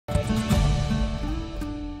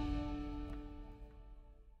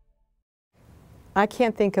I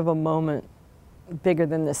can't think of a moment bigger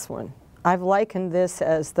than this one. I've likened this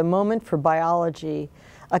as the moment for biology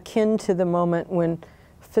akin to the moment when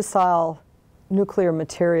fissile nuclear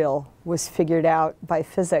material was figured out by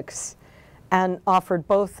physics and offered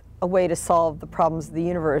both a way to solve the problems of the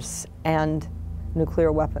universe and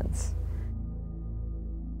nuclear weapons.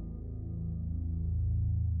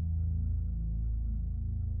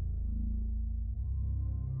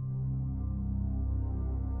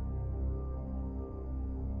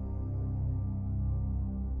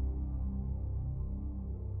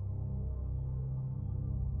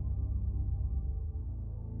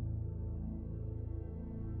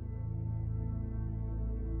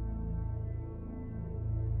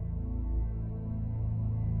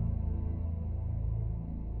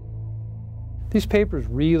 These papers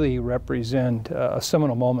really represent a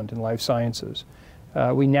seminal moment in life sciences.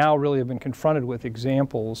 We now really have been confronted with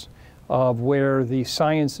examples of where the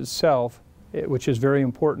science itself, which is very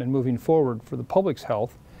important in moving forward for the public's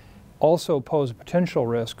health, also pose a potential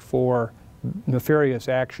risk for nefarious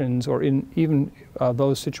actions or even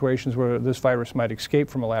those situations where this virus might escape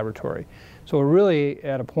from a laboratory. So we're really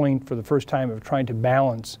at a point for the first time of trying to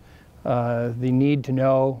balance the need to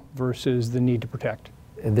know versus the need to protect.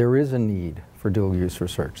 There is a need for dual-use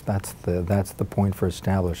research. That's the point for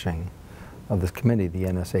establishing of this committee, the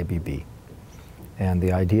NSABB. And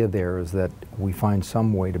the idea there is that we find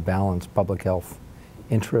some way to balance public health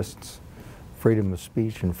interests, freedom of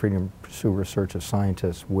speech, and freedom to pursue research of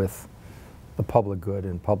scientists with the public good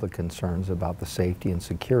and public concerns about the safety and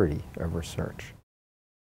security of research.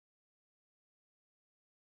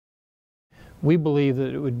 We believe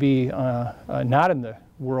that it would be not in the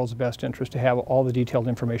world's best interest to have all the detailed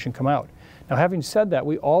information come out. Now, having said that,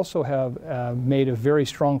 we also have made a very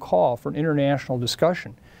strong call for an international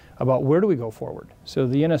discussion about where do we go forward. So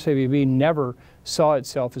the NSABB never saw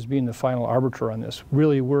itself as being the final arbiter on this.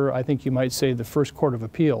 Really, we're, I think you might say, the first court of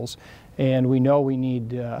appeals, and we know we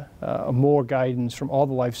need more guidance from all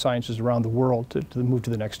the life sciences around the world to move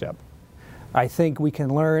to the next step. I think we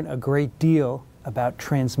can learn a great deal about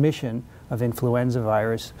transmission of influenza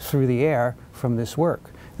virus through the air from this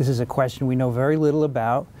work. This is a question we know very little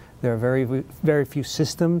about. There are very few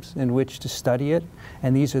systems in which to study it,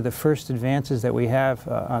 and these are the first advances that we have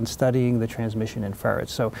on studying the transmission in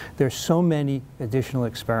ferrets. So there's so many additional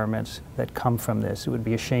experiments that come from this. It would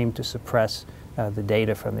be a shame to suppress the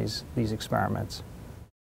data from these experiments.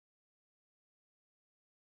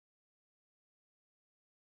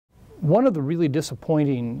 One of the really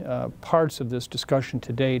disappointing parts of this discussion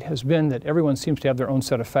to date has been that everyone seems to have their own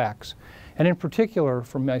set of facts. And in particular,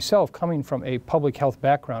 for myself, coming from a public health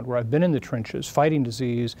background where I've been in the trenches, fighting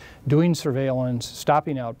disease, doing surveillance,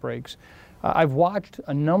 stopping outbreaks, I've watched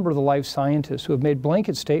a number of the life scientists who have made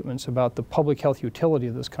blanket statements about the public health utility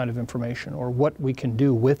of this kind of information or what we can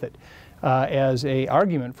do with it as an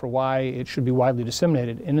argument for why it should be widely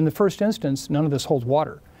disseminated. And in the first instance, none of this holds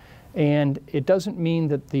water. And it doesn't mean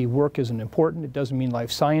that the work isn't important. It doesn't mean life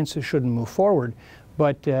sciences shouldn't move forward.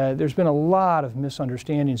 But there's been a lot of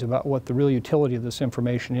misunderstandings about what the real utility of this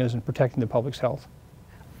information is in protecting the public's health.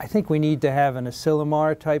 I think we need to have an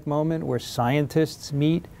Asilomar type moment where scientists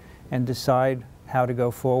meet and decide how to go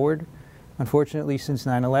forward. Unfortunately, since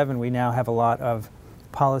 9/11, we now have a lot of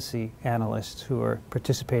policy analysts who are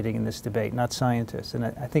participating in this debate, not scientists. And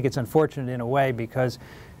I think it's unfortunate in a way because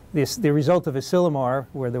the result of Asilomar,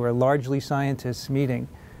 where there were largely scientists meeting,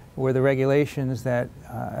 were the regulations that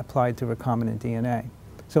applied to recombinant DNA.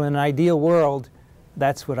 So in an ideal world,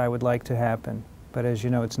 that's what I would like to happen. But as you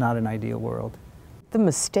know, it's not an ideal world. The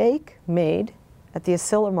mistake made at the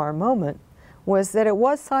Asilomar moment was that it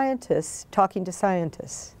was scientists talking to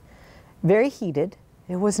scientists. Very heated.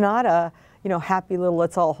 It was not a, happy little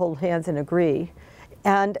let's all hold hands and agree.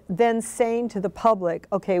 And then saying to the public,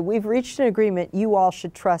 okay, we've reached an agreement, you all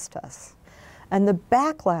should trust us. And the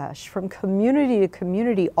backlash from community to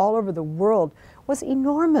community all over the world was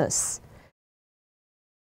enormous.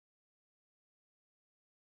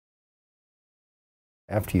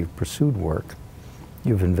 After you've pursued work,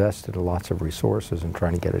 you've invested lots of resources in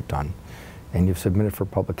trying to get it done, and you've submitted for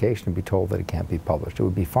publication and be told that it can't be published. It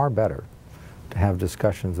would be far better to have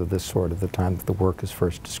discussions of this sort at the time that the work is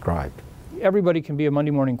first described. Everybody can be a Monday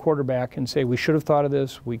morning quarterback and say we should have thought of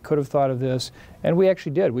this, we could have thought of this, and we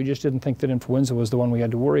actually did. We just didn't think that influenza was the one we had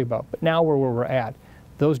to worry about. But now we're where we're at.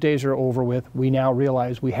 Those days are over with. We now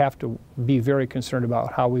realize we have to be very concerned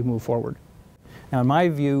about how we move forward. Now, in my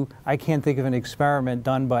view, I can't think of an experiment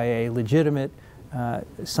done by a legitimate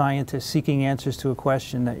scientist seeking answers to a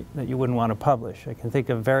question that you wouldn't want to publish. I can think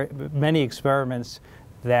of many experiments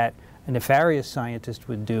that a nefarious scientist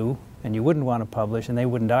would do and you wouldn't want to publish, and they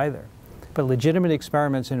wouldn't either. But legitimate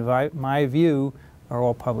experiments, in my view, are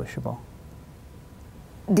all publishable.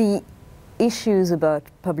 The issues about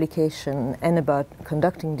publication and about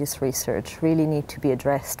conducting this research really need to be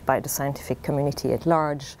addressed by the scientific community at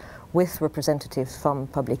large, with representatives from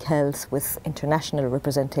public health, with international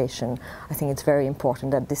representation. I think it's very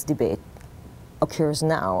important that this debate occurs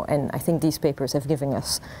now, and I think these papers have given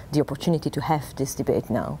us the opportunity to have this debate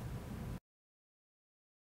now.